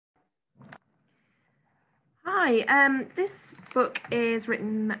Hi, this book is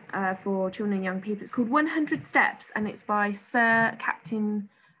written for children and young people. It's called 100 Steps and it's by Captain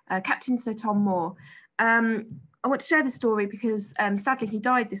Sir Tom Moore. I want to share the story because sadly he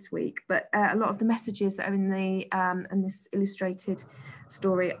died this week, but a lot of the messages that are in this illustrated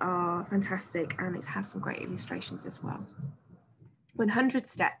story are fantastic, and it has some great illustrations as well. 100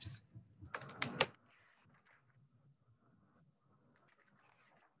 Steps.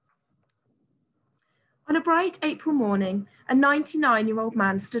 On a bright April morning, a 99-year-old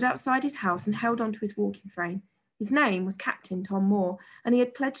man stood outside his house and held onto his walking frame. His name was Captain Tom Moore, and he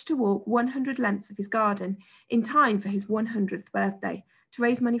had pledged to walk 100 lengths of his garden in time for his 100th birthday to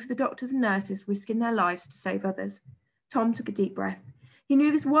raise money for the doctors and nurses risking their lives to save others. Tom took a deep breath. He knew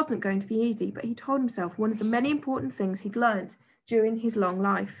this wasn't going to be easy, but he told himself one of the many important things he'd learned during his long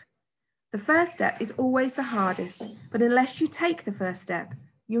life. The first step is always the hardest, but unless you take the first step,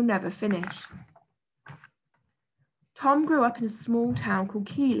 you'll never finish. Tom grew up in a small town called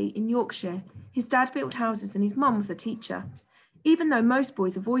Keighley in Yorkshire. His dad built houses and his mum was a teacher. Even though most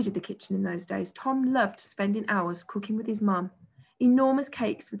boys avoided the kitchen in those days, Tom loved spending hours cooking with his mum. Enormous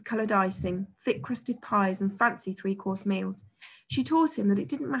cakes with coloured icing, thick crusted pies and fancy three-course meals. She taught him that it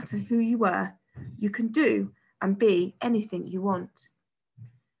didn't matter who you were, you can do and be anything you want.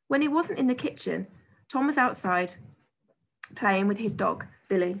 When he wasn't in the kitchen, Tom was outside playing with his dog,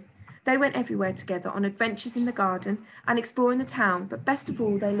 Billy. They went everywhere together on adventures in the garden and exploring the town, but best of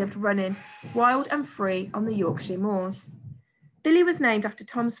all, they lived running wild and free on the Yorkshire moors. Billy was named after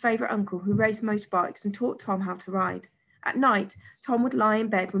Tom's favourite uncle who raced motorbikes and taught Tom how to ride. At night, Tom would lie in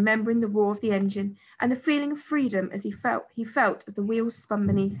bed remembering the roar of the engine and the feeling of freedom as he felt as the wheels spun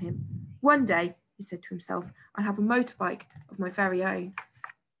beneath him. One day, he said to himself, I'll have a motorbike of my very own.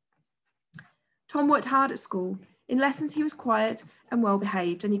 Tom worked hard at school. In lessons, he was quiet and well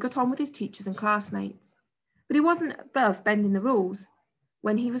behaved, and he got on with his teachers and classmates. But he wasn't above bending the rules.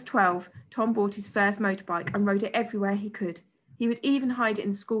 When he was 12, Tom bought his first motorbike and rode it everywhere he could. He would even hide it in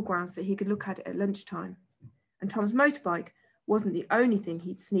the school grounds so he could look at it at lunchtime. And Tom's motorbike wasn't the only thing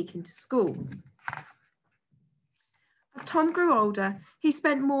he'd sneak into school. As Tom grew older, he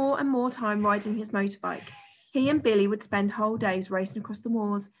spent more and more time riding his motorbike. He and Billy would spend whole days racing across the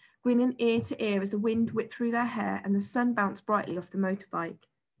moors, grinning ear to ear as the wind whipped through their hair and the sun bounced brightly off the motorbike.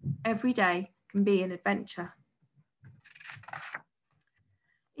 Every day can be an adventure.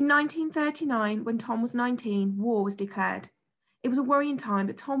 In 1939, when Tom was 19, war was declared. It was a worrying time,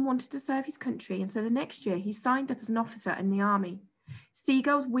 but Tom wanted to serve his country, and so the next year he signed up as an officer in the army.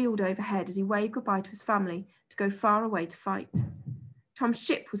 Seagulls wheeled overhead as he waved goodbye to his family to go far away to fight. Tom's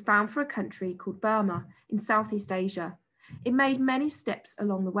ship was bound for a country called Burma in Southeast Asia. It made many steps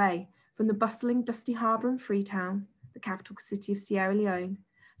along the way, from the bustling, dusty harbour in Freetown, the capital city of Sierra Leone,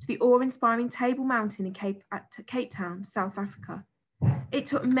 to the awe-inspiring Table Mountain in Cape Town, South Africa. It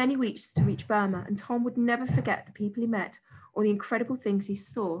took many weeks to reach Burma, and Tom would never forget the people he met or the incredible things he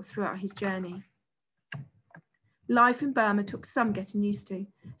saw throughout his journey. Life in Burma took some getting used to,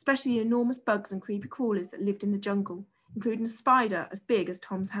 especially the enormous bugs and creepy crawlers that lived in the jungle, including a spider as big as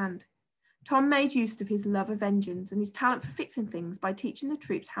Tom's hand. Tom made use of his love of engines and his talent for fixing things by teaching the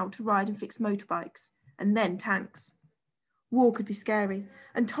troops how to ride and fix motorbikes, and then tanks. War could be scary,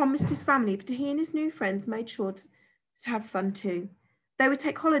 and Tom missed his family, but he and his new friends made sure to have fun too. They would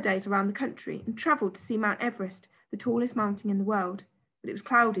take holidays around the country and travel to see Mount Everest, the tallest mountain in the world, but it was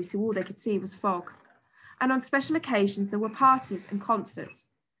cloudy, so all they could see was fog. And on special occasions, there were parties and concerts.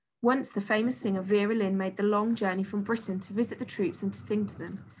 Once the famous singer Vera Lynn made the long journey from Britain to visit the troops and to sing to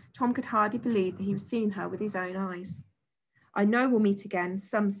them. Tom could hardly believe that he was seeing her with his own eyes. I know we'll meet again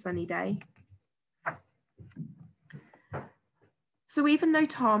some sunny day. So even though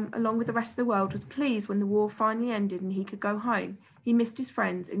Tom, along with the rest of the world, was pleased when the war finally ended and he could go home, he missed his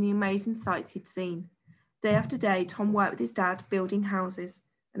friends and the amazing sights he'd seen. Day after day, Tom worked with his dad building houses,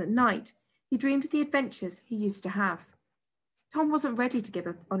 and at night, he dreamed of the adventures he used to have. Tom wasn't ready to give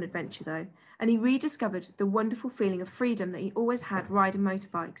up on adventure though, and he rediscovered the wonderful feeling of freedom that he always had riding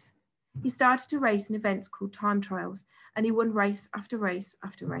motorbikes. He started to race in events called time trials, and he won race after race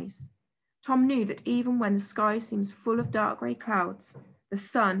after race. Tom knew that even when the sky seems full of dark grey clouds, the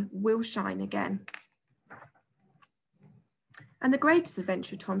sun will shine again. And the greatest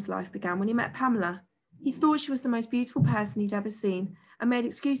adventure of Tom's life began when he met Pamela. He thought she was the most beautiful person he'd ever seen and made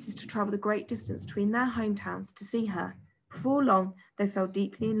excuses to travel the great distance between their hometowns to see her. Before long, they fell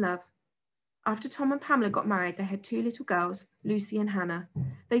deeply in love. After Tom and Pamela got married, they had two little girls, Lucy and Hannah.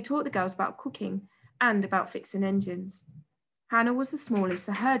 They taught the girls about cooking and about fixing engines. Hannah was the smallest,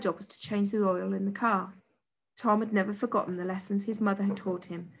 so her job was to change the oil in the car. Tom had never forgotten the lessons his mother had taught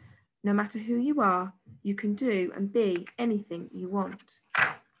him. No matter who you are, You can do and be anything you want.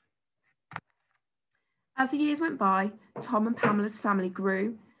 As the years went by, Tom and Pamela's family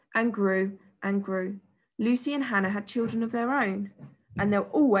grew and grew and grew. Lucy and Hannah had children of their own, and there were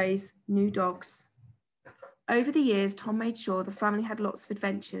always new dogs. Over the years, Tom made sure the family had lots of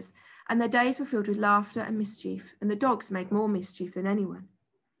adventures, and their days were filled with laughter and mischief, and the dogs made more mischief than anyone.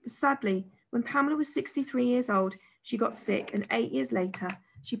 But sadly, when Pamela was 63 years old, she got sick, and 8 years later,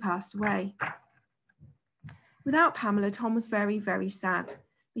 she passed away. Without Pamela, Tom was very, very sad,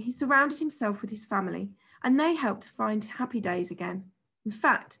 but he surrounded himself with his family, and they helped to find happy days again. In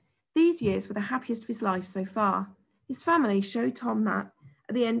fact, these years were the happiest of his life so far. His family showed Tom that,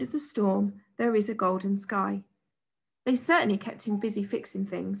 at the end of the storm, there is a golden sky. They certainly kept him busy fixing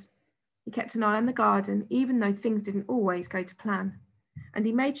things. He kept an eye on the garden, even though things didn't always go to plan. And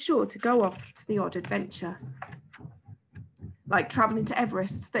he made sure to go off for the odd adventure, like travelling to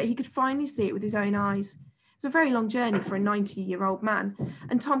Everest, so that he could finally see it with his own eyes. It was a very long journey for a 90-year-old man,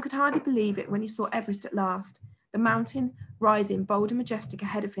 and Tom could hardly believe it when he saw Everest at last, the mountain rising bold and majestic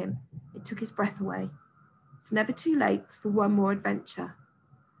ahead of him. It took his breath away. It's never too late for one more adventure.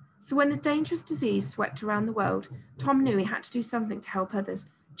 So when a dangerous disease swept around the world, Tom knew he had to do something to help others,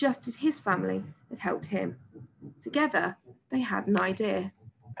 just as his family had helped him. Together, they had an idea.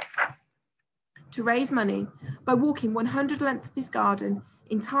 To raise money by walking 100 lengths of his garden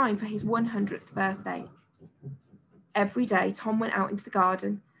in time for his 100th birthday. Every day, Tom went out into the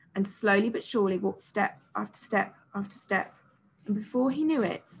garden and slowly but surely walked step after step after step. And before he knew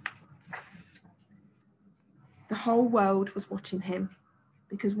it, the whole world was watching him,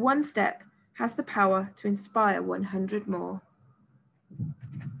 because one step has the power to inspire 100 more.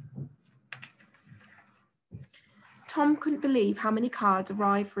 Tom couldn't believe how many cards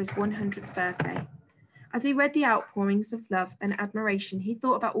arrived for his 100th birthday. As he read the outpourings of love and admiration, he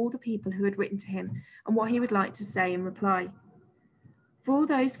thought about all the people who had written to him and what he would like to say in reply. For all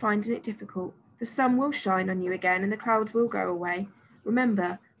those finding it difficult, the sun will shine on you again and the clouds will go away.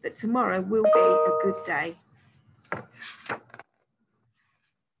 Remember that tomorrow will be a good day.